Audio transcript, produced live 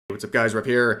What's up guys, Rep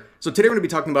here. So today we're going to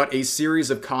be talking about a series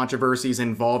of controversies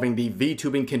involving the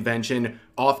VTubing convention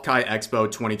OffKai Expo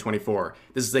 2024.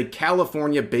 This is a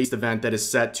California-based event that is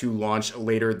set to launch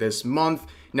later this month.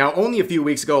 Now, only a few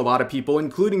weeks ago, a lot of people,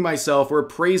 including myself, were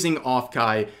praising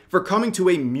OffKai for coming to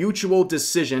a mutual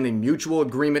decision, a mutual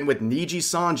agreement with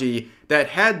Niji-Sanji that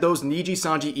had those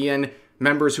Niji-Sanji-Ian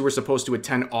members who were supposed to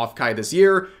attend OffKai this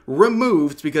year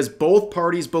removed because both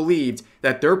parties believed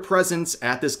that their presence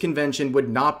at this convention would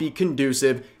not be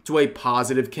conducive to a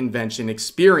positive convention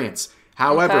experience.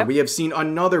 However, we have seen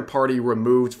another party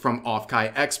removed from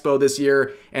OffKai Expo this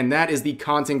year, and that is the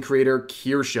content creator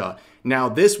Kirsche. Now,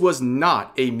 this was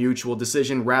not a mutual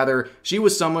decision. Rather, she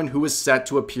was someone who was set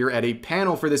to appear at a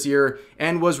panel for this year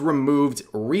and was removed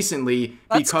recently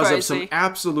because of some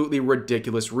absolutely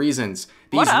ridiculous reasons.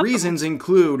 These reasons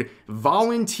include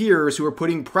volunteers who are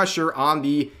putting pressure on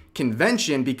the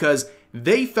convention because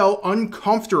they felt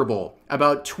uncomfortable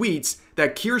about tweets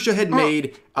that Kirsche had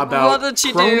made about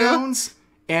pronouns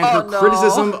and her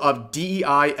criticism of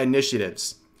DEI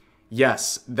initiatives.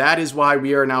 Yes, that is why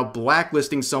we are now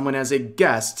blacklisting someone as a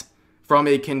guest from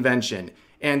a convention.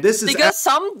 And this is because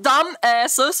some dumb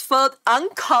asses felt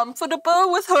uncomfortable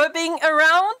with her being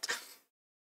around?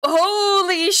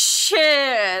 Holy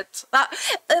shit! I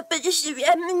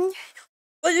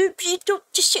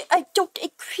don't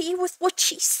agree with what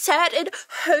she said. It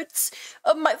hurts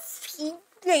my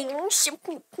feelings.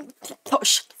 Oh,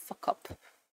 shut the fuck up.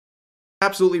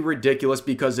 Absolutely ridiculous,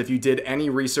 because if you did any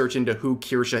research into who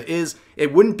Kirsche is,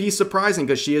 it wouldn't be surprising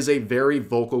because she is a very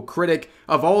vocal critic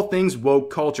of all things woke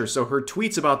culture. So her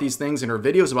tweets about these things and her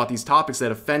videos about these topics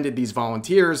that offended these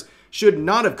volunteers should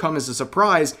not have come as a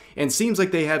surprise, and seems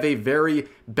like they have a very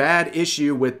bad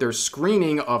issue with their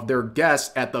screening of their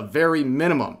guests at the very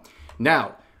minimum.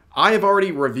 Now, I have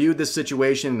already reviewed this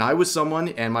situation, and I was someone,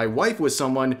 and my wife was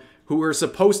someone, who were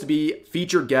supposed to be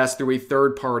featured guests through a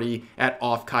third party at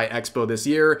OffKai Expo this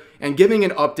year. And giving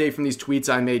an update from these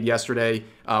tweets I made yesterday,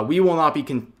 we will not be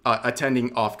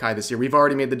attending OffKai this year. We've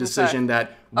already made the decision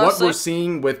that what we're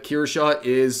seeing with Kirsche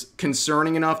is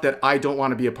concerning enough that I don't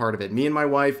want to be a part of it. Me and my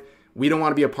wife, we don't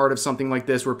want to be a part of something like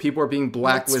this where people are being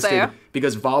blacklisted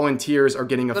because volunteers are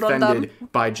getting offended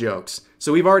by jokes.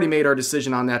 So we've already made our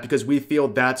decision on that because we feel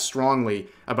that strongly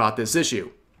about this issue.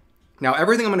 Now,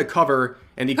 everything I'm going to cover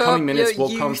in the coming minutes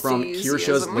will come from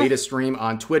Kirsche's latest stream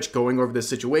on Twitch going over this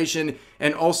situation,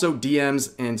 and also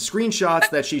DMs and screenshots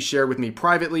that she shared with me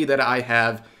privately that I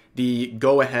have the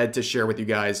go-ahead to share with you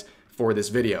guys for this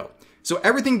video. So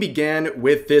everything began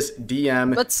with this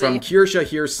DM from Kirsche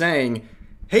here saying,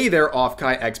 "Hey there,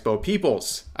 OffKai Expo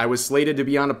peoples. I was slated to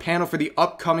be on a panel for the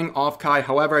upcoming OffKai.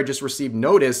 However, I just received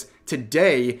notice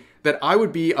today that I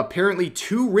would be apparently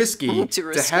too risky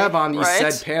to have on the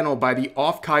said panel by the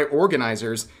OffKai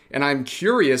organizers, and I'm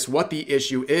curious what the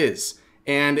issue is."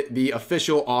 And the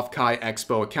official OffKai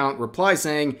Expo account replies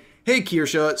saying, "Hey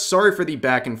Kirsche, sorry for the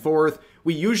back and forth.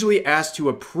 We usually ask to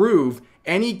approve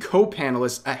any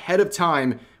co-panelists ahead of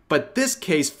time, but this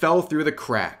case fell through the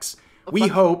cracks. We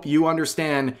hope you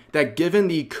understand that given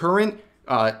the current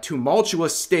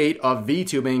tumultuous state of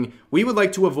VTubing, we would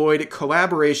like to avoid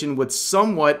collaboration with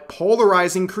somewhat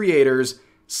polarizing creators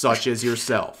such as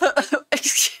yourself." What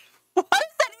is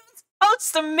that even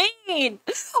supposed to mean?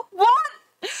 What?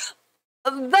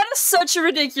 That is such a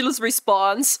ridiculous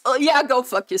response. Yeah, go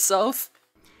fuck yourself.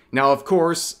 Now, of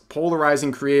course,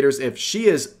 polarizing creators, if she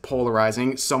is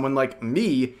polarizing, someone like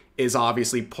me is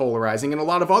obviously polarizing, and a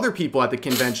lot of other people at the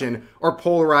convention are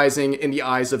polarizing in the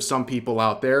eyes of some people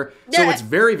out there. So it's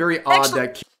very, very odd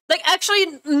that...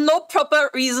 Actually, no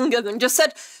proper reason given. Just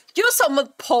said, you're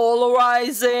somewhat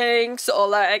polarizing, so,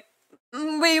 like,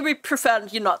 we prefer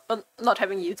you not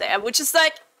having you there. Which is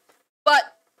like...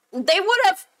 But they would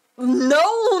have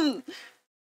known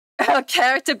her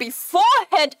character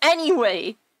beforehand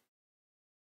anyway.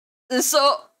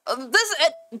 So...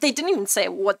 they didn't even say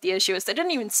what the issue is. They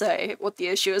didn't even say what the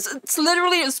issue is. It's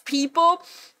literally as people.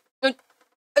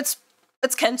 It's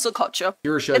cancel culture.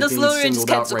 Kirsche is being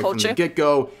singled out right from the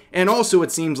get-go, and also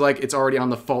it seems like it's already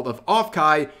on the fault of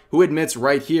OffKai, who admits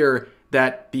right here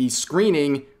that the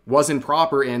screening wasn't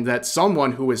proper and that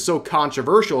someone who is so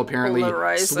controversial apparently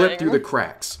slipped through the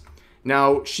cracks.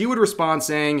 Now, she would respond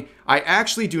saying, "I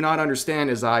actually do not understand,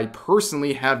 as I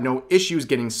personally have no issues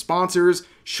getting sponsors,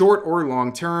 short or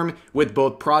long term, with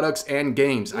both products and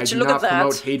games. I do not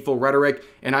promote hateful rhetoric,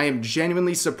 and I am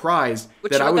genuinely surprised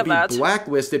that I would be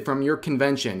blacklisted from your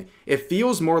convention. It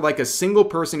feels more like a single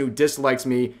person who dislikes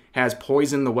me has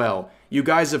poisoned the well. you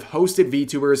guys have hosted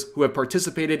VTubers who have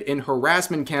participated in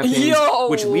harassment campaigns,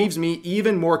 which leaves me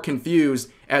even more confused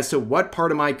as to what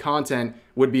part of my content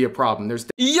would be a problem.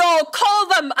 Yo, call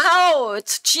them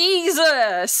out!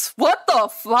 Jesus! What the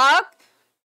fuck?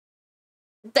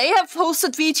 They have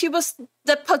hosted VTubers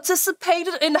that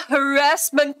participated in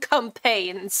harassment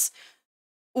campaigns.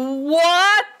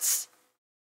 What?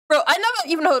 Bro, I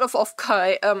never even heard of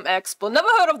OffKai Expo. Never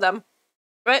heard of them.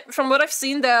 Right? From what I've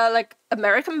seen, they're like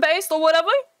American-based or whatever.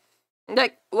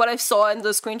 Like what I saw in the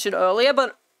screenshot earlier,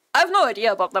 but I have no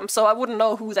idea about them, so I wouldn't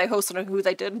know who they hosted and who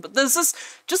they didn't. But this is,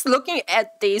 just looking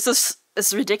at these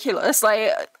is ridiculous.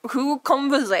 Like, who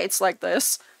conversates like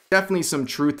this? Definitely some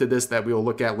truth to this that we will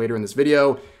look at later in this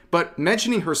video. But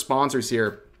mentioning her sponsors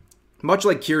here, much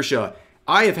like Kirsche,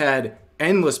 I have had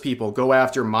endless people go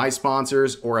after my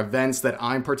sponsors or events that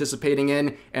I'm participating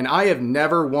in, and I have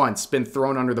never once been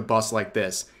thrown under the bus like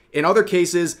this. In other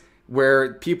cases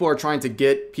where people are trying to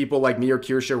get people like me or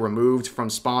Kirsche removed from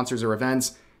sponsors or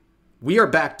events, we are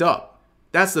backed up.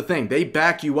 That's the thing. They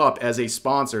back you up as a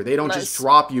sponsor. They don't just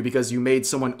drop you because you made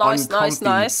someone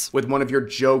uncomfy with one of your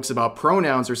jokes about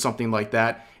pronouns or something like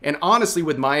that. And honestly,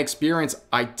 with my experience,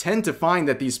 I tend to find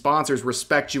that these sponsors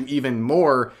respect you even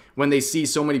more when they see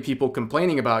so many people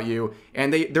complaining about you,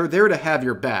 and they're there to have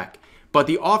your back. But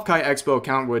the OffKai Expo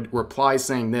account would reply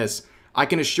saying this: I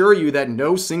can assure you that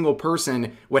no single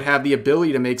person would have the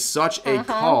ability to make such a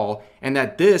call, and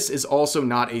that this is also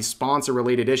not a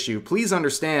sponsor-related issue. Please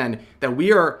understand that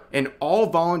we are an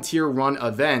all-volunteer-run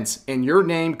event, and your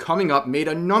name coming up made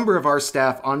a number of our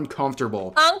staff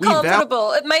uncomfortable.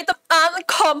 Uncomfortable. It made them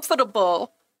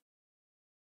uncomfortable.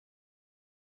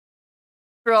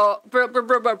 Bro.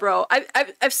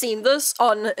 I've seen this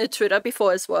on Twitter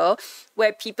before as well,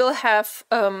 where people have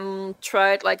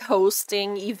tried like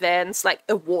hosting events like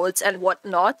awards and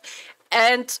whatnot,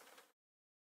 and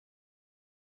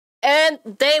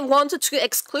they wanted to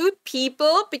exclude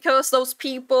people because those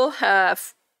people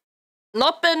have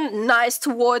not been nice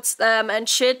towards them and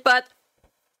shit, but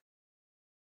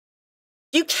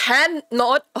you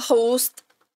cannot host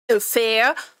a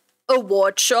fair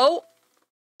award show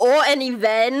or an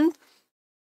event,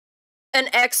 an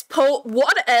expo,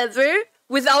 whatever,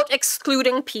 without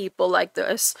excluding people like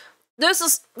this. This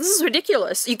is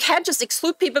ridiculous. You can't just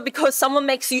exclude people because someone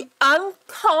makes you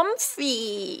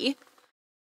uncomfy.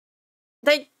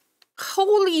 Like,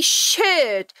 holy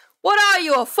shit. What are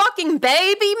you, a fucking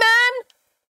baby, man?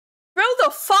 Grow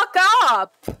the fuck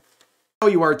up.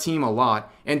 Value our team a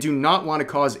lot and do not want to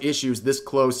cause issues this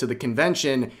close to the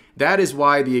convention. That is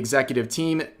why the executive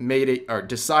team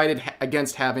decided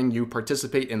against having you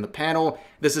participate in the panel.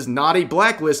 This is not a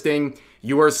blacklisting.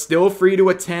 You are still free to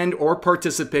attend or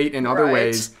participate in other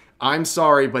ways. I'm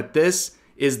sorry, but this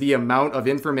is the amount of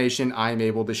information I'm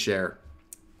able to share.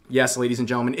 Yes, ladies and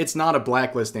gentlemen, it's not a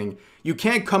blacklisting. You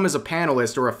can't come as a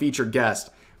panelist or a featured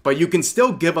guest, but you can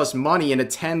still give us money and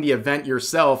attend the event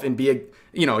yourself and be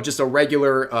just a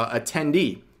regular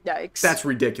attendee. Yikes. That's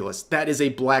ridiculous. That is a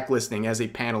blacklisting as a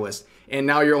panelist. And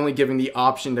now you're only giving the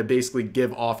option to basically give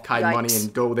OffKai money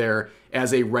and go there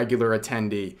as a regular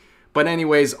attendee. But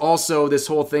anyways, also this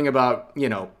whole thing about,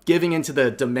 giving into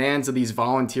the demands of these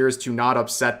volunteers to not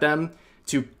upset them,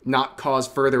 to not cause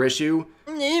further issue.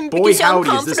 Boy howdy,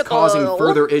 is this causing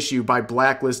further issue by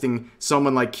blacklisting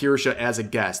someone like Kirsche as a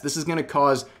guest. This is going to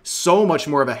cause so much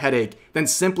more of a headache than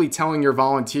simply telling your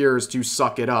volunteers to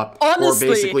suck it up. Honestly,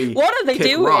 or basically what are they kick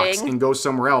doing? Rocks and go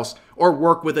somewhere else or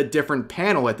work with a different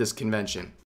panel at this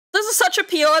convention. This is such a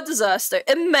PR disaster.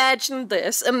 Imagine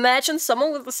this. Imagine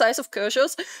someone with the size of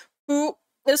Kirsche's who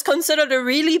is considered a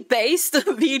really based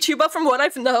VTuber from what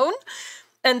I've known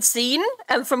and seen,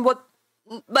 and from what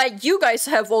you guys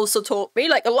have also told me.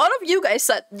 Like, a lot of you guys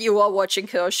said you are watching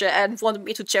Kirsche and wanted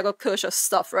me to check out Kirsche's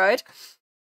stuff, right?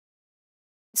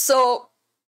 So,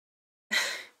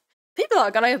 people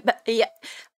are gonna be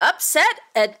upset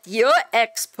at your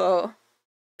expo.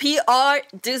 PR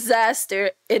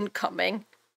disaster incoming.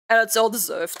 And it's all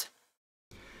deserved.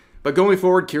 But going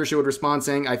forward, Kirsche would respond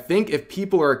saying, I think if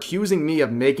people are accusing me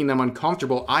of making them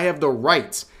uncomfortable, I have the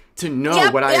right to know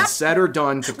what I have said or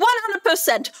done to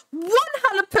 100%.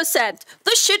 100%.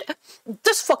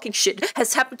 This fucking shit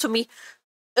has happened to me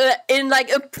in like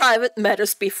a private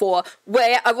matters before,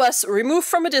 where I was removed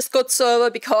from a Discord server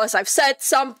because I've said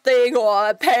something, or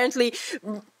apparently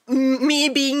me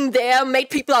being there made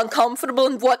people uncomfortable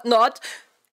and whatnot.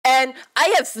 And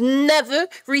I have never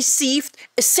received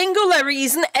a singular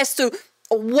reason as to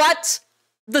what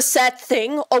the said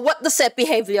thing or what the said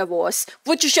behavior was,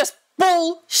 which is just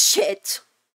bullshit.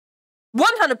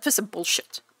 100%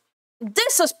 bullshit.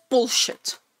 This is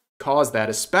bullshit. cause that,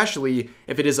 especially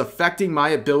if it is affecting my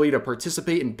ability to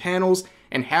participate in panels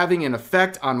and having an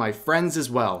effect on my friends as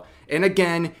well. And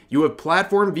again, you have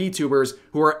platform VTubers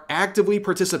who are actively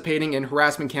participating in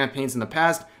harassment campaigns in the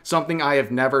past, something I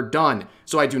have never done.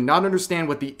 So I do not understand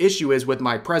what the issue is with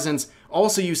my presence.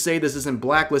 Also, you say this isn't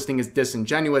blacklisting is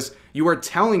disingenuous. You are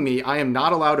telling me I am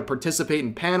not allowed to participate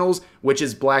in panels, which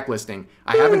is blacklisting.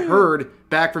 I haven't heard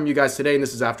back from you guys today, and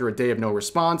this is after a day of no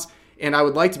response. And I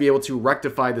would like to be able to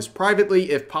rectify this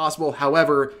privately if possible.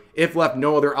 However, if left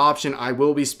no other option, I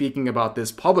will be speaking about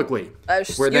this publicly.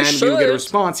 Where then we will get a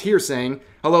response here saying,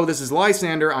 "Hello, this is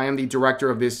Lysander. I am the director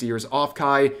of this year's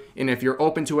OffKai, and if you're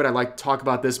open to it, I'd like to talk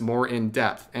about this more in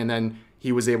depth." And then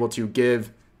he was able to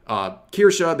give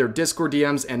Kirsche their Discord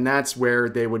DMs, and that's where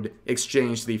they would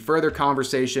exchange the further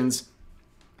conversations.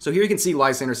 So here you can see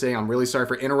Lysander saying, "I'm really sorry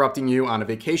for interrupting you on a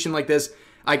vacation like this.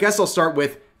 I guess I'll start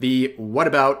with the what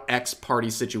about X party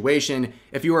situation.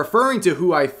 If you're referring to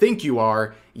who I think you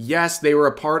are, yes, they were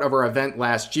a part of our event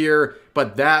last year,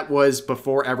 but that was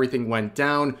before everything went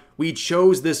down. We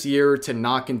chose this year to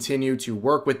not continue to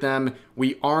work with them.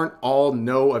 We aren't all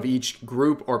know of each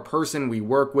group or person we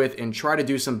work with and try to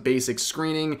do some basic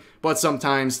screening, but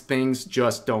sometimes things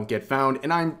just don't get found."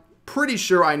 And I'm pretty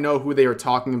sure I know who they are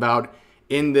talking about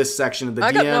in this section of the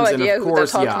DMs. No and of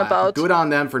course, about. Good on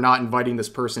them for not inviting this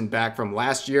person back from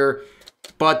last year.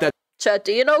 But that Chat,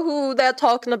 do you know who they're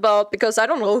talking about? Because I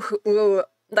don't know who,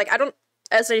 like, I don't,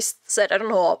 as I said, I don't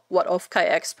know what OffKai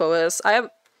Expo is. I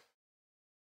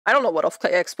don't know what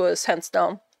OffKai Expo is, hands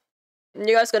down.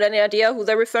 You guys got any idea who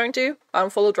they're referring to? I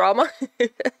don't follow drama.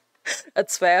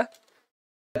 That's fair.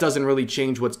 That doesn't really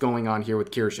change what's going on here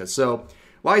with Kirsche. So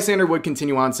Lysander would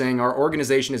continue on saying, "Our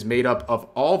organization is made up of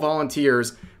all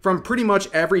volunteers from pretty much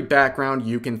every background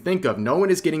you can think of. No one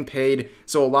is getting paid,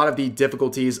 so a lot of the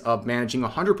difficulties of managing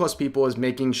 100 plus people is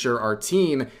making sure our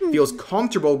team feels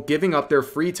comfortable giving up their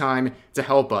free time to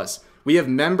help us. We have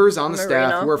members on the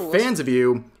staff who are fans of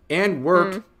you and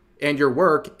your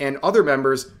work, and other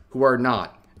members who are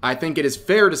not. I think it is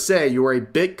fair to say you are a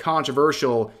bit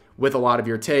controversial with a lot of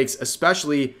your takes,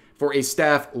 especially for a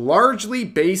staff largely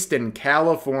based in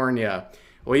California."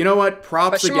 Well, you know what?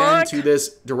 Props again to this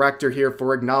director here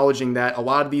for acknowledging that a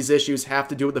lot of these issues have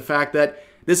to do with the fact that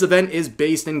this event is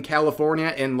based in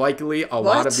California, and likely a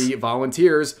lot of the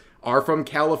volunteers are from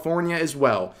California as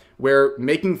well, where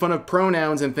making fun of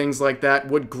pronouns and things like that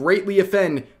would greatly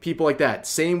offend people like that.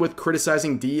 Same with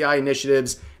criticizing DEI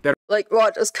initiatives that like,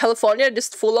 what, is California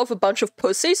just full of a bunch of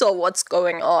pussies, or what's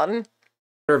going on?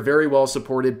 Are very well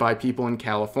supported by people in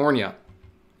California.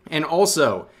 And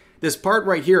also, this part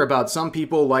right here about some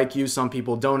people like you, some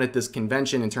people don't at this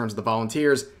convention in terms of the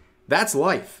volunteers, that's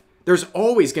life. There's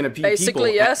always going to be people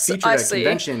featured at a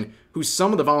convention who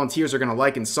some of the volunteers are going to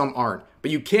like and some aren't.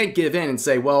 But you can't give in and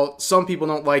say, well, some people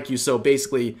don't like you, so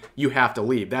basically you have to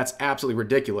leave. That's absolutely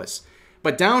ridiculous.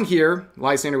 But down here,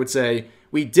 Lysander would say,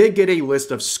 "We did get a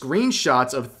list of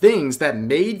screenshots of things that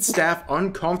made staff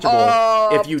uncomfortable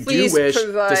if you do wish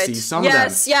to see some of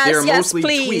them. They are mostly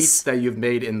tweets that you've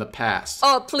made in the past."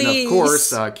 Oh, please. And of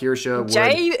course, Kirsche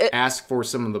would ask for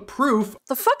some of the proof.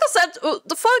 The fuck is that?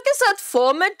 The fuck is that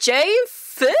format?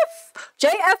 JFIF?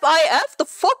 The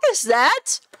fuck is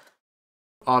that?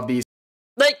 Of these.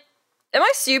 Like, am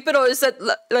I stupid, or is that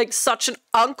like such an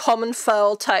uncommon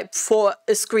file type for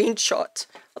a screenshot?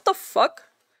 What the fuck?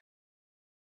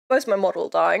 Where's my model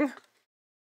dying?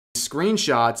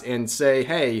 Screenshots and say,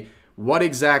 hey, what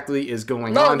exactly is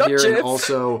going on here? Jif. And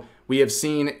also, we have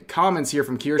seen comments here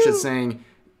from Kirsche saying,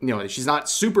 you know, she's not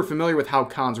super familiar with how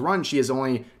cons run. She has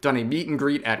only done a meet and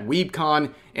greet at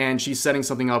WeebCon, and she's setting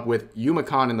something up with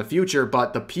YumaCon in the future.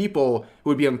 But the people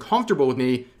who would be uncomfortable with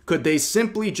me, could they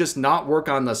simply just not work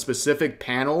on the specific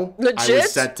panel I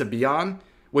was set to be on?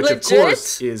 Which, of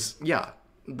course, is,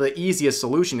 the easiest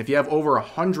solution. If you have over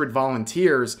 100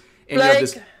 volunteers and you have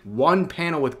this one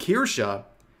panel with Kirsche,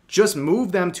 just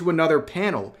move them to another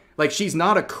panel. Like, she's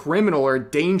not a criminal or a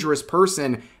dangerous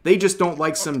person. They just don't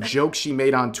like some jokes she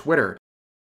made on Twitter.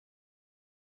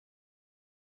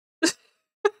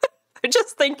 I'm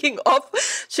just thinking of,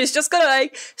 she's just gonna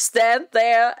like stand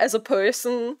there as a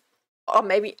person, or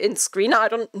maybe in screen. I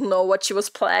don't know what she was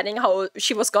planning, how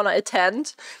she was gonna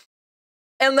attend.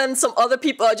 And then some other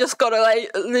people are just gonna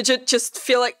like legit just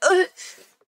feel like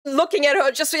looking at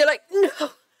her, just feel like,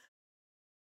 no,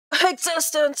 her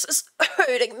existence is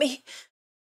hurting me.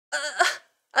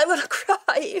 I'm gonna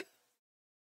cry.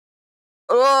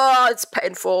 Oh, it's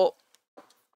painful.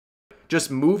 Just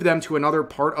move them to another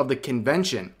part of the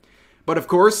convention. But of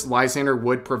course, Lysander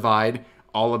would provide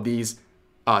all of these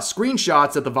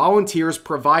screenshots that the volunteers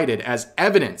provided as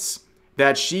evidence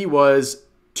that she was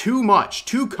too much,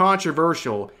 too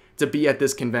controversial to be at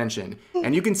this convention.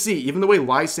 And you can see, even the way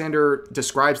Lysander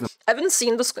describes them. I haven't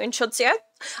seen the screenshots yet.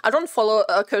 I don't follow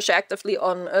Kirsche actively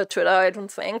on Twitter, I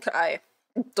don't think. I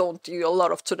don't do a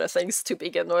lot of Twitter things to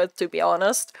begin with, to be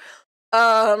honest.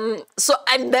 So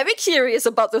I'm very curious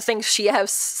about the things she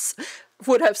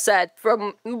would have said.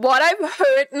 From what I've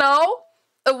heard now,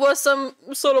 it was some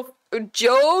sort of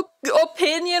joke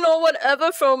opinion or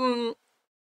whatever from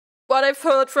what I've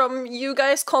heard from you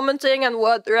guys commenting and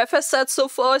what Ref has said so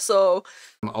far, so...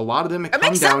 A lot of them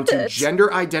come down to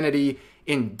gender identity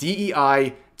in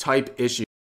DEI type issues.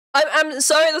 I'm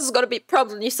sorry, this is gonna be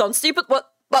probably sound stupid,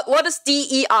 but what is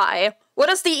DEI? What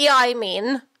does DEI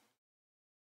mean?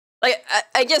 Like,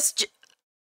 I guess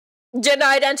gender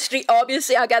identity,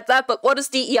 obviously I get that, but what is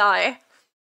DEI?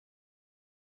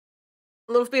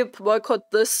 Will we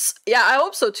boycott this? Yeah, I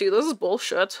hope so too, this is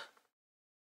bullshit.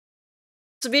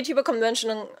 It's a VTuber convention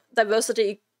on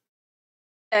diversity,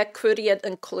 equity, and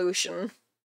inclusion.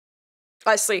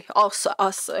 I see, also, I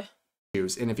see.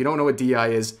 And if you don't know what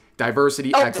DEI is,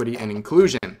 diversity, equity, and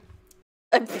inclusion.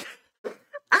 Leave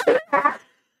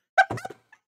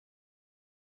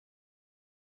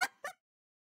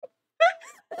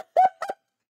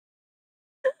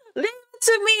it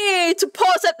to me to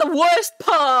pause at the worst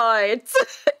parts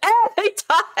every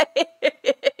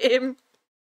time.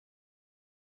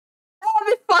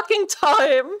 Every fucking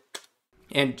time.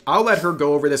 And I'll let her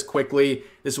go over this quickly.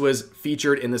 This was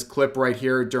featured in this clip right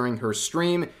here during her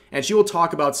stream, and she will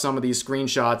talk about some of these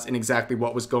screenshots and exactly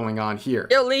what was going on here.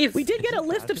 Yo, leave. We did get a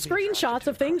list of screenshots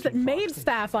of things that made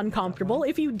staff uncomfortable.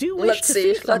 If you do wish to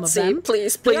see some of them,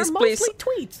 please, they are mostly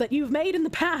tweets that you've made in the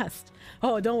past.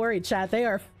 Oh, don't worry, chat. They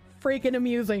are freaking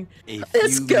amusing.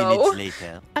 Let's go.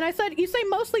 And I said, you say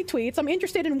mostly tweets. I'm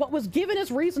interested in what was given as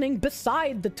reasoning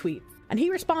beside the tweet. And he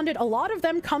responded, a lot of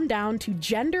them come down to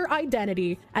gender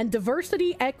identity and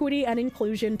diversity, equity, and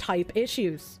inclusion type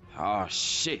issues. Oh,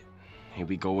 shit. Here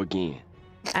we go again.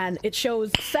 And it shows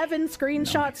 7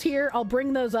 screenshots here. I'll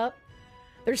bring those up.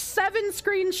 There's 7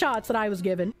 screenshots that I was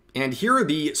given. And here are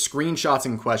the screenshots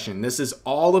in question. This is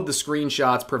all of the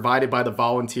screenshots provided by the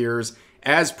volunteers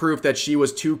as proof that she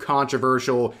was too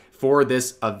controversial for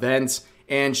this event.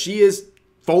 And she is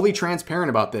fully transparent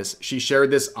about this. She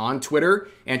shared this on Twitter,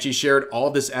 and she shared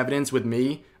all this evidence with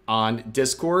me on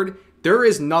Discord. There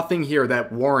is nothing here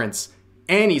that warrants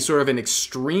any sort of an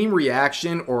extreme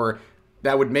reaction or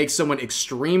that would make someone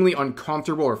extremely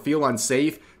uncomfortable or feel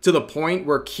unsafe to the point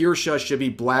where Kirsche should be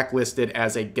blacklisted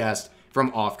as a guest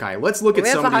from OffKai. Let's look at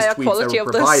some of these tweets that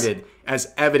were provided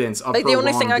as evidence of her wrongdoing. The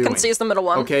only thing I can see is the middle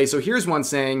one. Okay, so here's one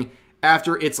saying,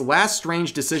 after its last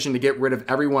strange decision to get rid of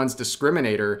everyone's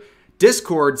discriminator,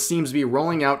 Discord seems to be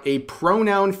rolling out a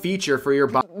pronoun feature for your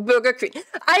Burger Queen.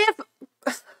 I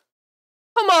have...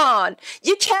 Come on!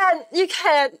 You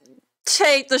can't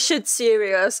take the shit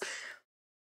serious.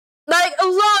 Like, a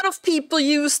lot of people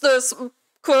use this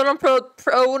quote-unquote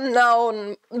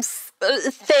pronoun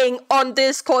thing on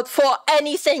Discord for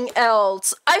anything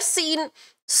else. I've seen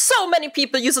so many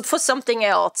people use it for something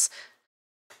else.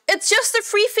 It's just a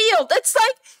free field. It's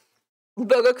like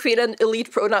Burger Queen and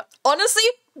elite pronoun. Honestly,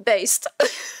 based.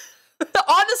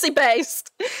 Honestly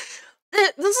based.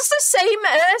 This is the same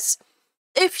as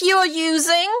if you're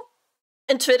using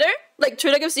in Twitter. Like,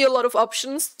 Twitter gives you a lot of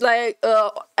options, like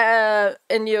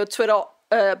in your Twitter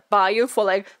bio for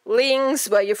like links,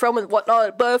 where you're from and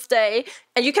whatnot, birthday,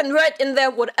 and you can write in there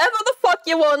whatever the fuck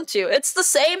you want to. It's the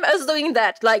same as doing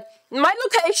that. Like, my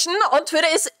location on Twitter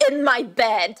is in my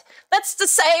bed. That's the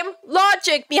same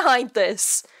logic behind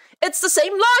this. It's the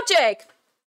same logic.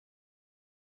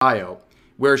 Bio,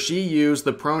 where she used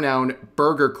the pronoun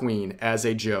Burger Queen as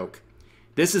a joke.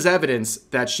 This is evidence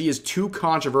that she is too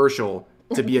controversial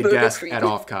to be a guest at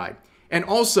OffKai. And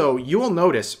also, you will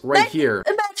notice right here.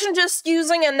 Imagine just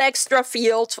using an extra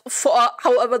field for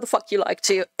however the fuck you like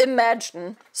to.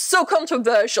 Imagine. So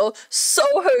controversial, so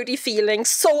hurty feeling,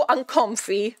 so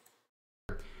uncomfy.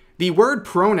 The word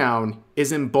pronoun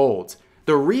is in bold.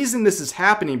 The reason this is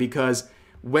happening because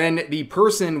when the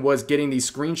person was getting these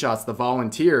screenshots, the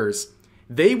volunteers,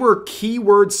 they were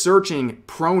keyword searching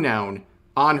pronoun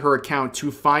on her account to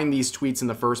find these tweets in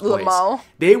the first place.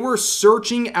 They were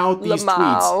searching out these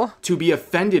tweets to be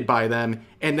offended by them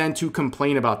and then to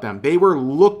complain about them. They were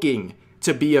looking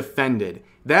to be offended.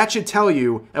 That should tell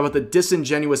you about the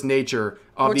disingenuous nature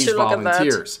of these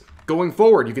volunteers. Going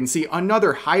forward, you can see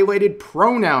another highlighted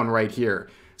pronoun right here.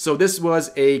 So this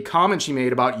was a comment she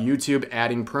made about YouTube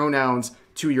adding pronouns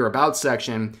to your About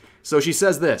section. So she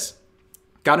says this,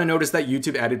 gotta notice that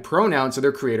YouTube added pronouns to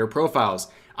their creator profiles.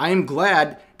 I am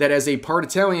glad that as a part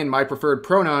Italian, my preferred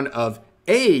pronoun of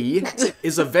A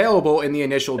is available in the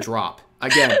initial drop.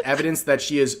 Again, evidence that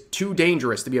she is too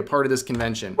dangerous to be a part of this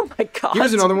convention. Oh my god.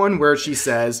 Here's another one where she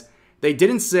says, they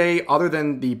didn't say other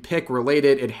than the pic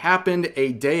related. It happened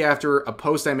a day after a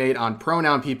post I made on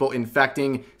pronoun people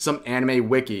infecting some anime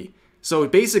wiki. So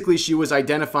basically she was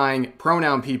identifying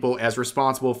pronoun people as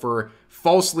responsible for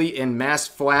falsely and mass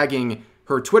flagging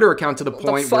her Twitter account to the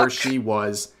point where she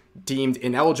was deemed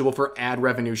ineligible for ad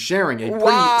revenue sharing. A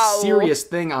pretty serious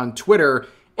thing on Twitter.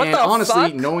 And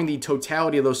honestly, knowing the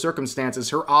totality of those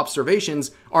circumstances, her observations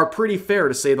are pretty fair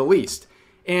to say the least.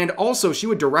 And also, she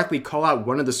would directly call out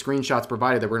one of the screenshots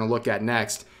provided that we're going to look at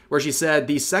next, where she said,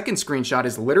 the second screenshot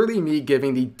is literally me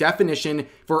giving the definition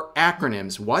for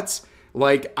acronyms. What?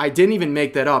 Like, I didn't even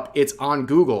make that up. It's on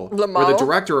Google. Where the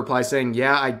director replies saying,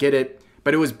 yeah, I get it,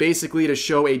 but it was basically to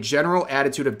show a general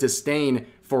attitude of disdain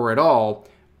for it all.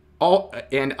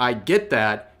 And I get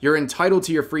that. You're entitled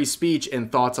to your free speech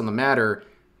and thoughts on the matter.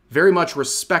 Very much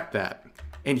respect that.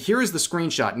 And here is the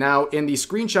screenshot. Now, in the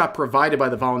screenshot provided by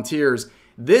the volunteers,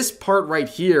 this part right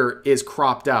here is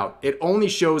cropped out. It only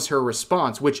shows her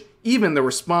response, which even the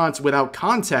response without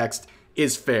context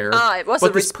is fair. It was but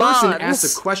a this response. person asked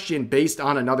a question based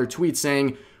on another tweet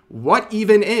saying, what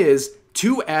even is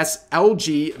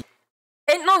 2SLG?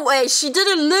 Ain't no way, she did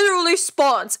a literal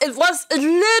response. It was a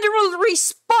literal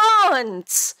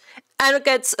response. And it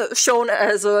gets shown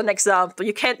as an example.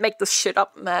 You can't make this shit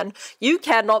up, man. You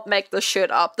cannot make this shit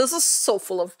up. This is so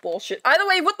full of bullshit. Either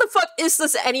way, what the fuck is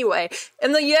this anyway?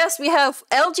 In the US, we have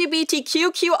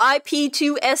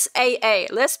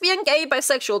LGBTQIP2SAA, lesbian, gay,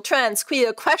 bisexual, trans,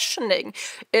 queer, questioning,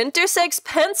 intersex,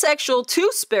 pansexual,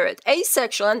 two-spirit,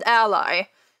 asexual, and ally.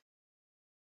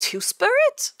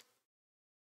 Two-spirit?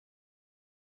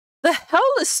 The hell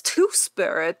is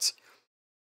two-spirit?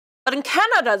 But in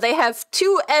Canada, they have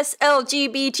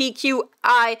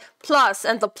 2SLGBTQI+,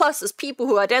 and the plus is people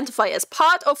who identify as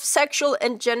part of sexual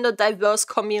and gender diverse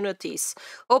communities.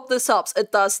 Hope this helps.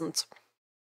 It doesn't.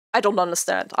 I don't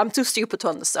understand. I'm too stupid to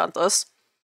understand this.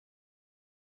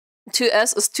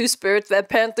 2S is two-spirit,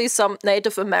 apparently some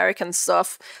Native American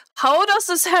stuff. How does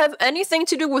this have anything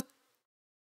to do with,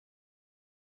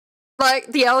 like,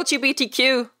 the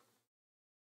LGBTQ?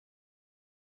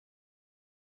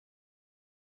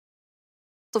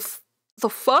 The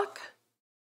fuck?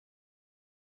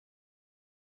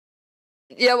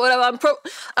 Yeah, whatever.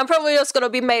 I'm probably just gonna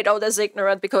be made out as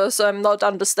ignorant because I'm not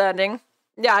understanding.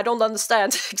 Yeah, I don't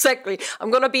understand exactly.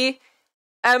 I'm gonna be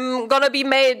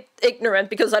made ignorant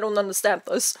because I don't understand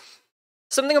this.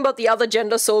 Something about the other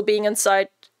gender soul being inside.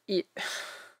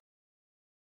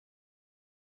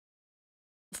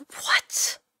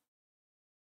 What?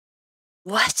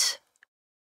 What?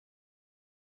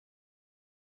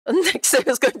 The next thing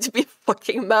is going to be a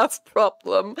fucking math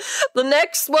problem. The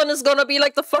next one is gonna be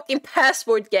like the fucking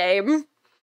password game.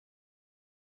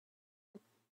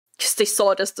 Because they saw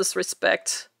it as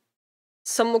disrespect.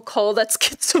 Some would call that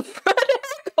schizophrenic.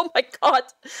 Oh my god.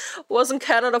 Was in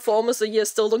Canada for almost a year,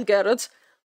 still don't get it.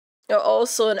 There are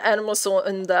also an animal soul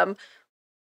in them.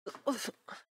 That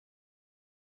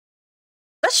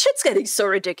shit's getting so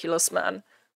ridiculous, man.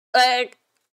 Like,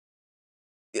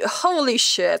 holy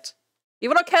shit. You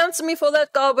wanna cancel me for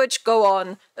that garbage? Go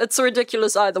on. It's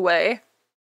ridiculous either way.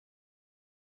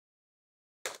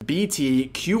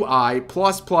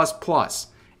 BTQI+++.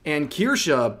 And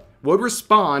Kirsche would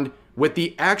respond with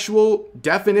the actual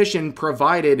definition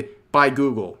provided by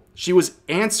Google. She was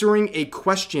answering a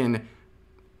question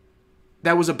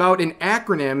that was about an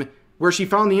acronym where she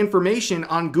found the information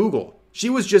on Google.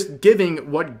 She was just giving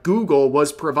what Google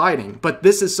was providing, but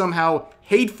this is somehow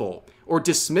hateful or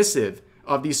dismissive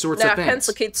of these sorts of things.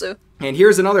 Cancel Kitsu. And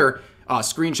here's another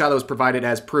screenshot that was provided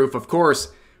as proof. Of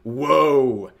course,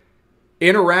 whoa.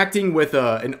 Interacting with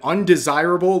an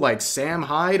undesirable like Sam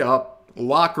Hyde,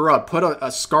 lock her up. Put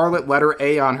a scarlet letter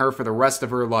A on her for the rest of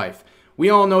her life. We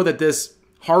all know that this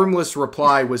harmless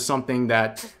reply was something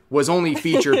that was only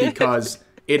featured because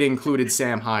it included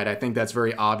Sam Hyde. I think that's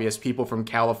very obvious. People from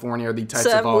California are the types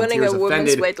of volunteers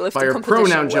offended by her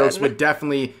pronoun jokes would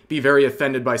definitely be very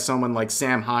offended by someone like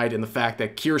Sam Hyde and the fact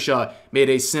that Kirsche made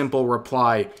a simple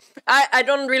reply. I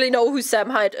don't really know who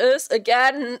Sam Hyde is.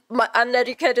 Again, my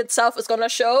uneducated self is gonna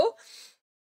show.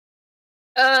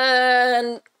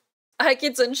 And hi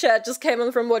kids in chat, just came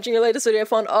in from watching your latest video. I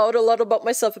found out a lot about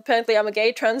myself. Apparently I'm a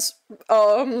gay trans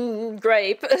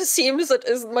grape. Seems it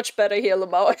isn't much better here,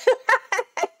 Lamau.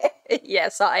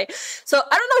 Yes, hi. So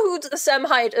I don't know who Sam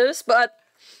Hyde is, but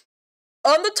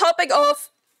on the topic of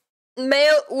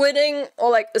male winning,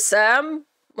 or like Sam,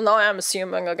 well now I'm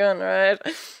assuming again, right?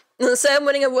 Sam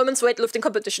winning a women's weightlifting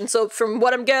competition. So from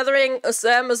what I'm gathering,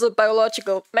 Sam is a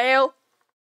biological male,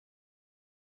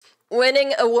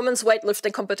 winning a women's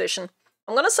weightlifting competition.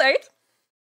 I'm gonna say it,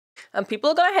 and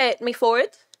people are gonna hate me for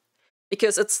it,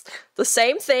 because it's the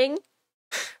same thing.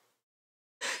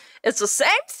 It's the same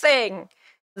thing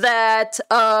that,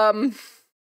 for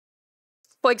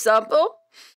example,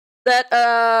 that,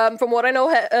 from what I know,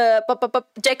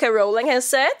 J.K. Rowling has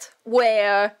said,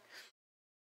 where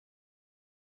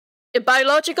a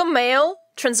biological male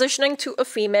transitioning to a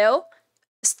female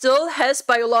still has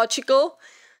biological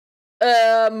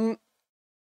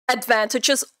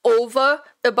advantages over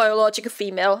a biological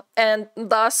female, and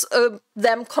thus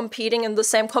them competing in the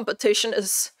same competition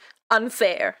is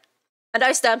unfair. And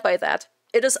I stand by that.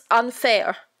 It is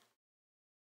unfair.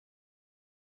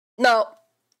 Now,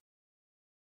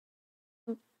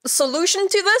 the solution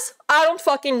to this? I don't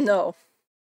fucking know.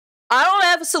 I don't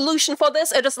have a solution for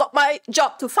this. It is not my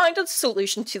job to find a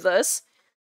solution to this.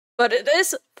 But it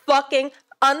is fucking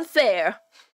unfair.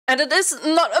 And it is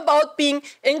not about being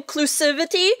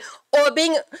inclusivity or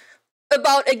being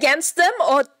about against them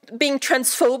or being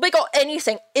transphobic or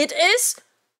anything. It is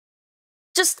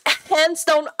just hands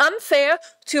down unfair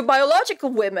to biological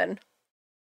women.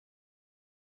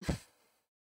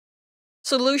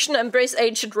 Solution: embrace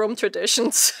ancient Rome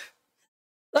traditions.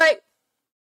 Like,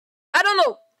 I don't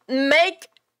know, make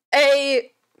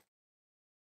a...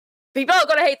 People are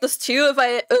gonna hate this too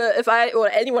if I or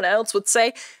anyone else would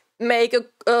say, make a,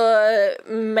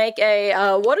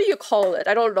 what do you call it?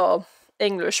 I don't know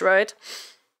English, right?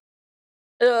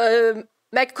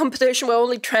 Make a competition where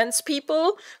only trans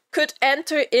people could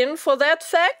enter in for that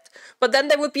fact, but then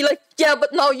they would be like, yeah,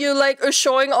 but now you're like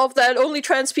showing off that only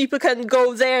trans people can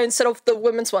go there instead of the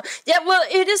women's one. Yeah, well,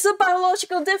 it is a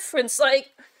biological difference.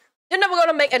 Like, you're never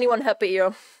gonna make anyone happy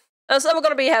here. That's never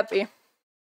gonna be happy.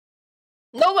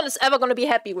 No one is ever gonna be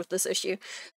happy with this issue.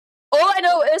 All I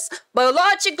know is,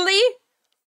 biologically,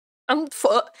 and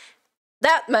for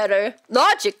that matter,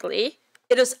 logically,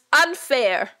 it is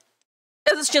unfair.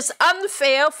 It is just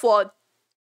unfair for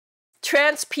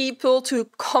trans people to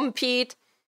compete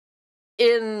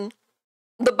in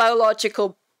the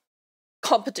biological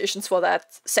competitions for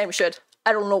that same shit.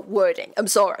 I don't know wording. I'm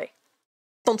sorry.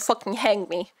 Don't fucking hang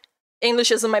me.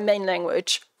 English isn't my main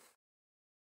language.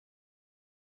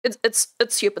 It's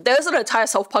stupid. There's an entire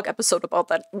South Park episode about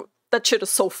that. That shit is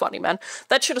so funny, man.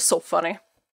 That shit is so funny.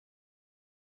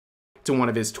 To one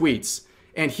of his tweets.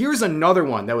 And here's another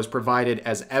one that was provided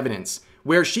as evidence,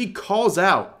 where she calls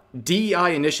out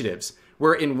DEI initiatives,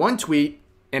 where in one tweet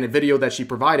and a video that she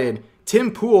provided,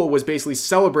 Tim Pool was basically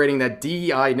celebrating that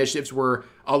DEI initiatives were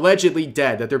allegedly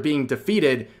dead, that they're being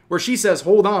defeated, where she says,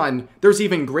 hold on, there's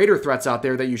even greater threats out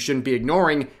there that you shouldn't be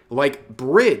ignoring, like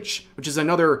Bridge, which is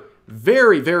another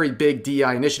very, very big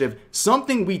DEI initiative,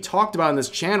 something we talked about on this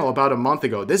channel about a month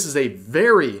ago. This is a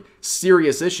very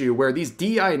serious issue where these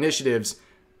DEI initiatives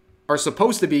are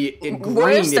supposed to be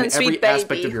ingrained in every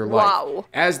aspect of your life. Wow.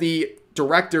 As the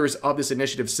directors of this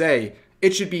initiative say,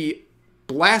 it should be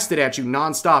blasted at you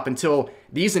nonstop until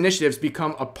these initiatives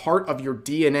become a part of your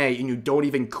DNA and you don't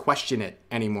even question it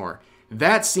anymore.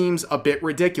 That seems a bit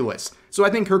ridiculous. So I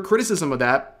think her criticism of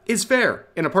that is fair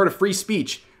and a part of free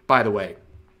speech, by the way.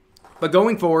 But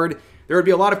going forward, there would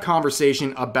be a lot of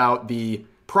conversation about the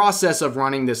process of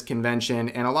running this convention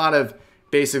and a lot of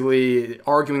basically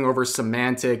arguing over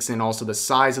semantics and also the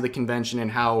size of the convention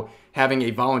and how having a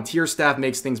volunteer staff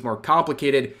makes things more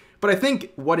complicated. But I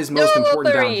think what is most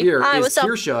important down here is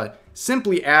Kirsche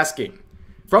simply asking,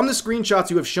 from the screenshots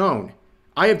you have shown,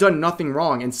 I have done nothing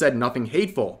wrong and said nothing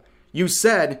hateful. You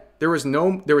said there was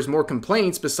more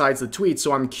complaints besides the tweets,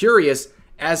 so I'm curious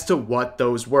as to what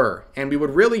those were. And we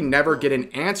would really never get an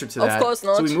answer to that. Of course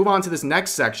not. So we move on to this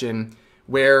next section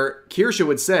where Kirsche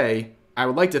would say, I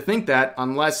would like to think that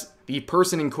unless the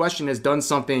person in question has done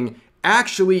something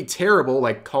actually terrible,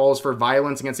 like calls for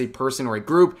violence against a person or a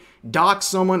group, dox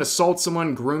someone, assault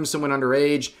someone, groom someone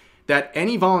underage, that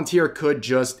any volunteer could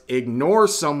just ignore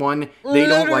someone they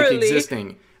don't like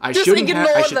existing. I shouldn't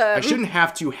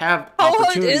have to have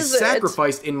opportunities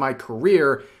sacrificed in my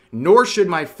career, nor should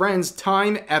my friends'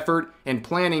 time, effort, and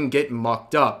planning get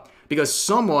mucked up because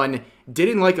someone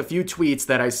didn't like a few tweets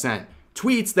that I sent.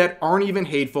 Tweets that aren't even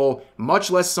hateful, much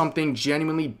less something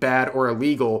genuinely bad or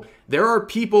illegal. There are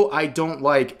people I don't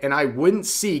like, and I wouldn't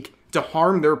seek to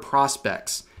harm their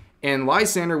prospects. And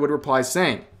Lysander would reply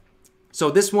saying, so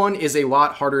this one is a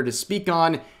lot harder to speak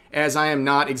on, as I am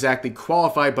not exactly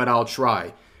qualified, but I'll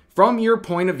try. From your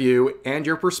point of view and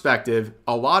your perspective,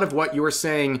 a lot of what you are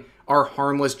saying are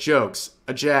harmless jokes,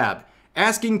 a jab,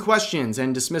 asking questions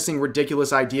and dismissing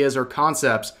ridiculous ideas or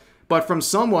concepts, but from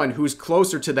someone who's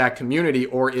closer to that community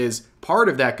or is part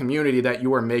of that community that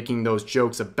you are making those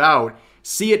jokes about,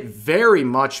 see it very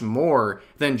much more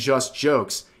than just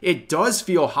jokes. It does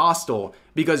feel hostile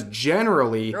because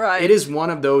generally it is one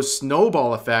of those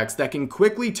snowball effects that can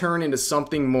quickly turn into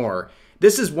something more.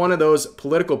 This is one of those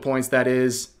political points that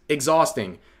is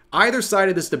exhausting. Either side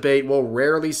of this debate will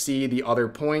rarely see the other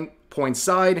point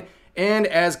side and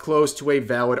as close to a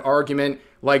valid argument,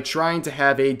 like trying to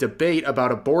have a debate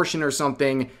about abortion or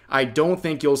something. I don't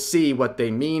think you'll see what they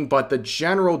mean, but the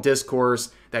general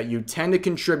discourse that you tend to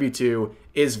contribute to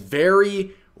is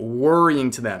very worrying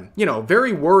to them. You know,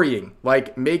 very worrying,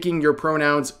 like making your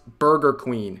pronouns Burger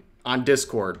Queen on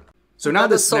Discord. So now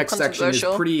this next section is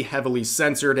pretty heavily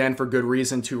censored, and for good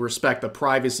reason, to respect the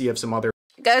privacy of some other...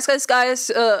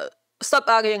 Guys, stop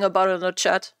arguing about it in the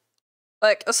chat.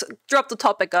 Like, drop the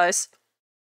topic, guys.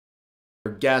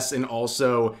 Guests, and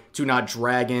also to not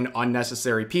drag in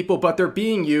unnecessary people, but they're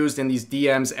being used in these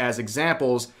DMs as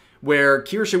examples where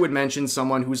Kirsche would mention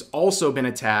someone who's also been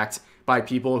attacked by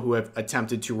people who have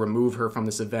attempted to remove her from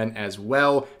this event as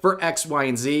well for X, Y,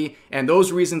 and Z, and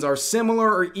those reasons are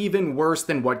similar or even worse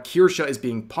than what Kirsche is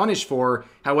being punished for.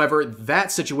 However,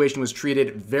 that situation was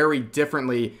treated very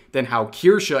differently than how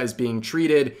Kirsche is being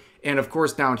treated, and of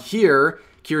course down here,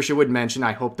 Kirsche would mention,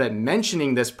 I hope that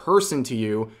mentioning this person to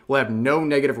you will have no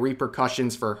negative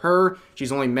repercussions for her.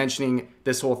 She's only mentioning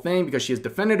this whole thing because she has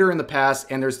defended her in the past,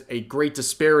 and there's a great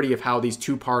disparity of how these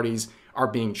two parties are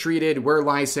being treated, where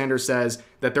Lysander says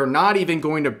that they're not even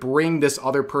going to bring this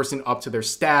other person up to their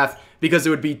staff because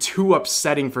it would be too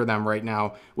upsetting for them right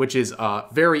now, which is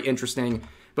very interesting.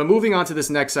 But moving on to this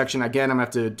next section, again, I'm going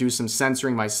to have to do some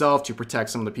censoring myself to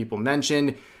protect some of the people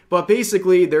mentioned. But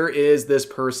basically, there is this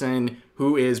person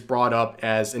who is brought up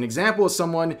as an example of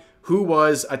someone who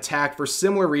was attacked for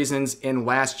similar reasons in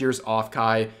last year's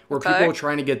OffKai, where people were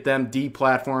trying to get them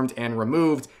deplatformed and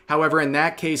removed. However, in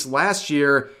that case last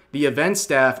year, the event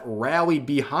staff rallied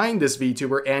behind this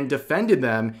VTuber and defended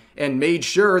them and made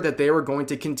sure that they were going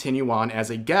to continue on as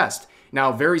a guest.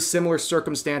 Now, very similar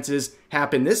circumstances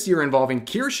happen this year involving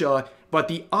Kirsche, but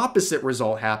the opposite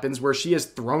result happens where she is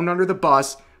thrown under the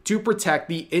bus to protect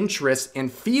the interests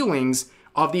and feelings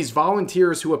of these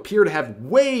volunteers who appear to have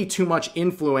way too much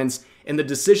influence in the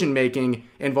decision-making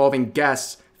involving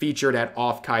guests featured at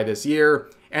OffKai this year.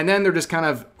 And then they're just kind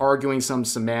of arguing some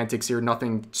semantics here,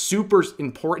 nothing super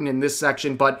important in this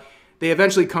section, but they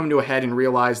eventually come to a head and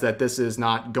realize that this is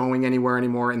not going anywhere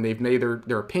anymore, and they've made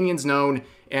their opinions known,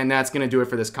 and that's going to do it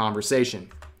for this conversation.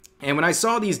 And when I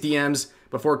saw these DMs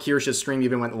before Kirsche's stream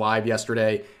even went live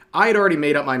yesterday, I had already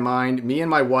made up my mind. Me and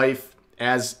my wife,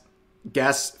 as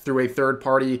guests through a third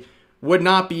party, would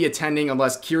not be attending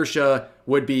unless Kirsche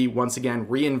would be once again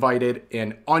re-invited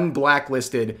and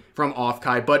unblacklisted from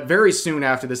OffKai. But very soon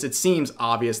after this, it seems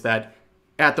obvious that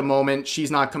at the moment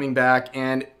she's not coming back,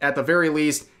 and at the very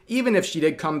least, even if she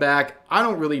did come back, I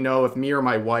don't really know if me or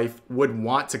my wife would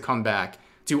want to come back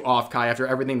to OffKai after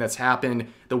everything that's happened,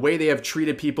 the way they have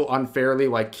treated people unfairly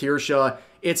like Kirsche.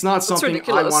 It's not something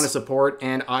I want to support,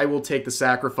 and I will take the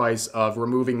sacrifice of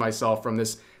removing myself from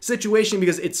this situation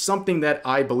because it's something that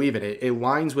I believe in. It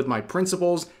aligns with my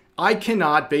principles. I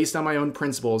cannot, based on my own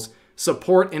principles,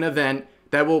 support an event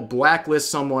that will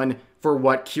blacklist someone for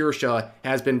what Kirsche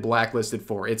has been blacklisted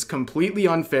for. It's completely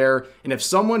unfair, and if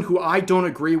someone who I don't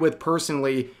agree with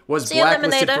personally was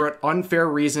blacklisted for unfair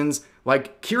reasons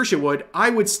like Kirsche would, I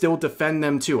would still defend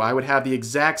them too. I would have the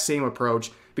exact same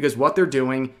approach because what they're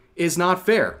doing is not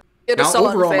fair. Now,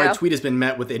 overall, my tweet has been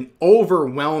met with an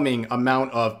overwhelming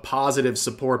amount of positive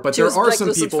support, but there are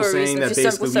some people saying that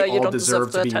basically we all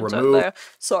deserve to be removed.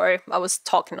 Sorry, I was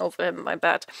talking over him, my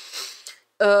bad.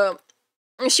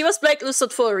 She was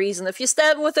blacklisted for a reason. If you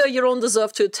stand with her, you don't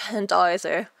deserve to attend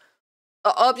either.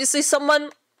 Obviously, someone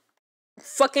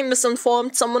fucking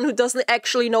misinformed, someone who doesn't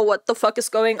actually know what the fuck is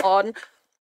going on.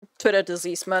 Twitter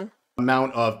disease, man.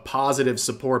 Amount of positive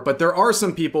support, but there are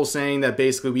some people saying that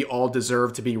basically we all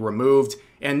deserve to be removed.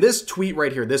 And this tweet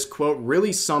right here, this quote,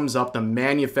 really sums up the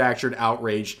manufactured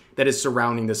outrage that is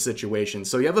surrounding this situation.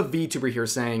 So you have a VTuber here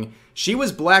saying, she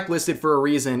was blacklisted for a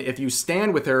reason. If you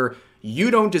stand with her,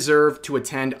 you don't deserve to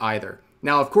attend either.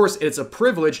 Now, of course, it's a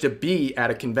privilege to be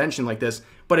at a convention like this,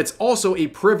 but it's also a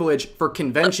privilege for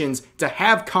conventions to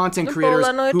have content creators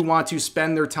who want to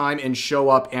spend their time and show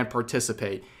up and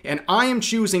participate. And I am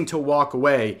choosing to walk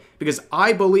away because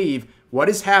I believe what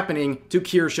is happening to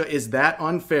Kirsche is that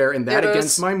unfair and that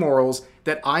against my morals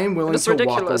that I am willing to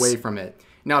walk away from it.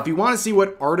 Now, if you want to see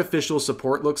what artificial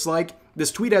support looks like,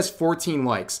 this tweet has 14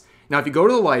 likes. Now, if you go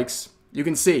to the likes, you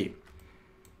can see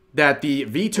that the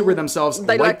VTuber themselves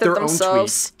like their own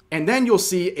tweets. And then you'll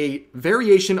see a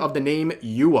variation of the name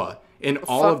Yua in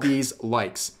all of these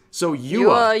likes. So Yua,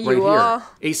 right here.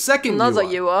 A second Another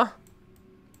Yua.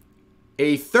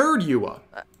 A third Yua.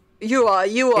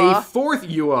 Yua. A fourth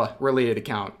Yua related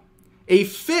account. A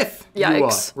fifth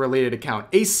Yua related account.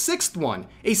 A sixth one.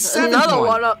 A seventh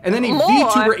one. And then a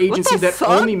VTuber agency that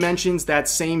only mentions that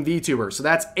same VTuber. So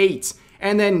that's 8.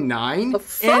 And then 9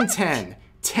 and 10.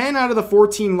 10 out of the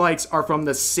 14 likes are from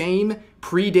the same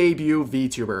pre-debut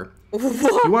VTuber.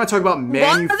 What? You want to talk about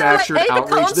manufactured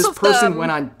outrage? This person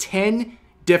went on 10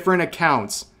 different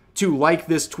accounts to like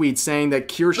this tweet saying that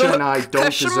Kirsche and I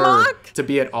don't deserve to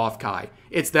be at OffKai.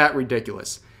 It's that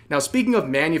ridiculous. Now, speaking of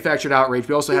manufactured outrage,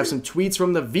 we also have some tweets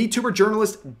from the VTuber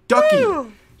journalist Ducky.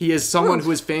 He is someone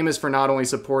who is famous for not only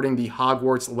supporting the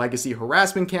Hogwarts Legacy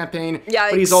harassment campaign,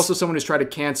 but he's also someone who's tried to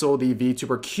cancel the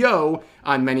VTuber Kyo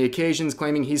on many occasions,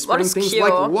 claiming he's spreading things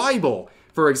like libel,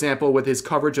 for example, with his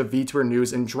coverage of VTuber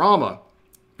news and drama.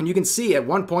 And you can see at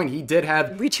one point he did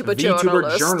have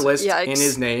VTuber journalist in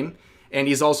his name. And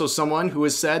he's also someone who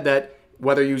has said that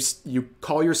whether you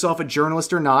call yourself a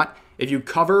journalist or not, if you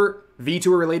cover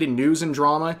VTuber-related news and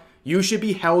drama, you should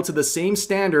be held to the same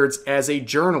standards as a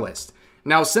journalist.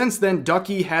 Now, since then,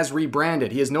 Ducky has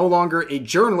rebranded. He is no longer a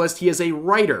journalist, he is a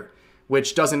writer,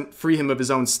 which doesn't free him of his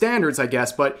own standards, I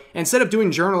guess, but instead of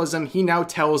doing journalism, he now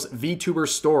tells VTuber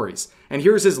stories. And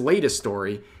here's his latest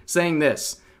story, saying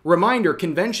this: reminder,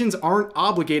 conventions aren't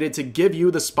obligated to give you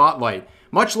the spotlight.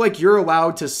 Much like you're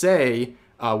allowed to say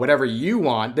whatever you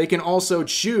want, they can also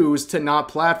choose to not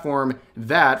platform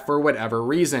that for whatever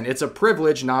reason. It's a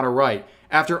privilege, not a right.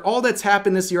 After all that's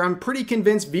happened this year, I'm pretty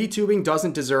convinced VTubing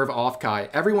doesn't deserve OffKai.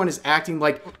 Everyone is acting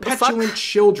like petulant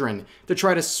children to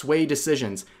try to sway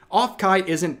decisions. OffKai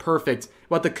isn't perfect,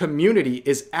 but the community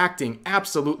is acting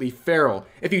absolutely feral.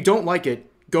 If you don't like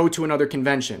it, go to another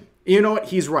convention. You know what?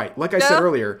 He's right. Like I said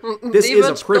earlier, this is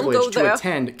a privilege to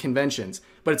attend conventions,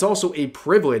 but it's also a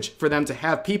privilege for them to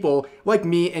have people like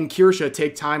me and Kirsche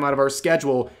take time out of our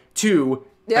schedule to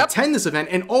attend this event,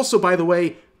 and also, by the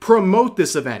way, promote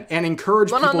this event and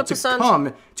encourage people to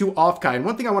come to OffKai. And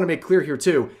one thing I want to make clear here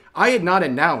too, I had not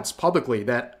announced publicly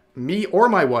that me or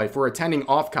my wife were attending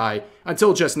OffKai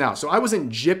until just now. So I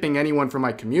wasn't gypping anyone from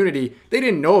my community. They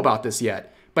didn't know about this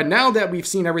yet. But now that we've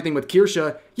seen everything with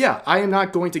Kirsche, yeah, I am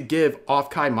not going to give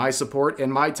OffKai my support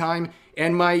and my time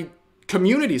and my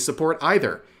community support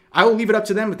either. I will leave it up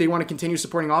to them if they want to continue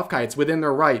supporting OffKai. It's within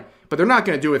their right, but they're not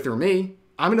going to do it through me.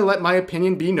 I'm going to let my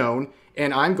opinion be known,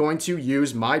 and I'm going to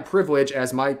use my privilege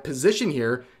as my position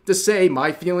here to say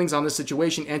my feelings on the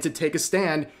situation and to take a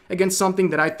stand against something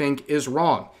that I think is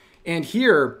wrong. And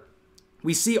here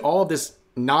we see all this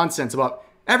nonsense about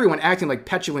everyone acting like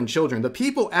petulant children. The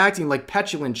people acting like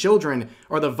petulant children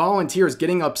are the volunteers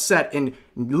getting upset and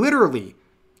literally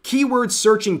keyword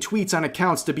searching tweets on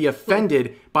accounts to be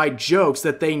offended by jokes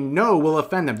that they know will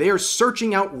offend them. They are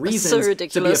searching out reasons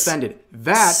to be offended.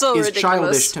 That is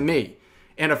childish to me.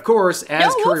 And of course,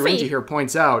 as Curry Renji here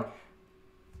points out,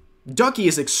 Ducky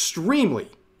is extremely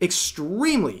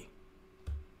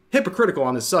hypocritical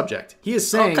on this subject. He is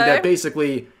saying that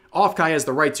basically OffKai has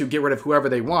the right to get rid of whoever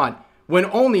they want, when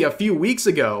only a few weeks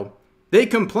ago, they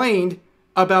complained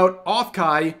about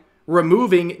OffKai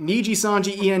removing Niji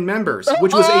Sanji EN members,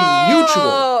 which was a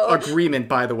mutual agreement,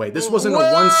 by the way. This wasn't a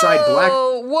one-side black...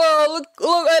 Whoa,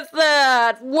 look at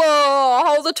that! Whoa,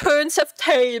 how the turns have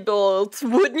tabled,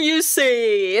 wouldn't you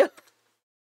see?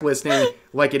 Listening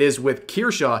like it is with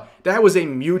Kirsche, that was a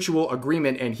mutual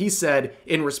agreement, and he said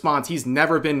in response he's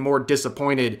never been more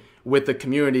disappointed with the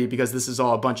community because this is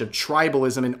all a bunch of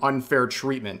tribalism and unfair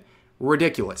treatment.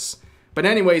 Ridiculous. But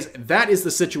anyways, that is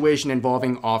the situation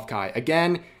involving OffKai.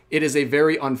 Again, it is a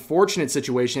very unfortunate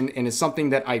situation and is something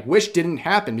that I wish didn't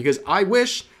happen, because I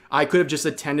wish I could have just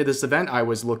attended this event. I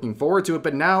was looking forward to it,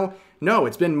 but now, no,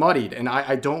 it's been muddied, and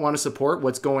I don't want to support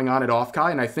what's going on at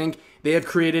OffKai, and I think they have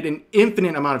created an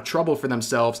infinite amount of trouble for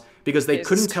themselves because they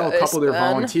couldn't tell a couple of their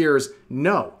volunteers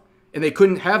no, and they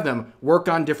couldn't have them work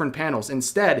on different panels.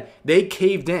 Instead, they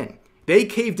caved in. They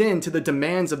caved in to the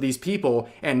demands of these people,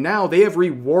 and now they have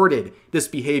rewarded this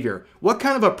behavior. What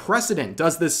kind of a precedent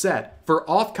does this set for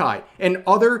OffKai and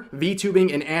other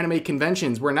VTubing and anime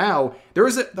conventions, where now there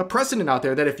is a precedent out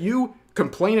there that if you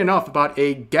complain enough about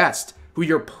a guest who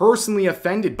you're personally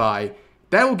offended by,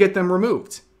 that will get them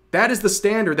removed. That is the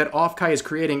standard that OffKai is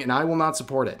creating, and I will not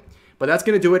support it. But that's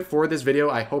going to do it for this video.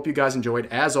 I hope you guys enjoyed.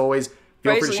 As always,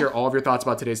 feel free to share all of your thoughts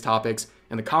about today's topics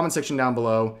in the comment section down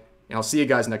below, and I'll see you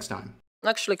guys next time.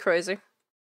 Actually crazy.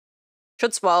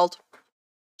 Shit's wild.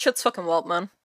 Shit's fucking wild, man.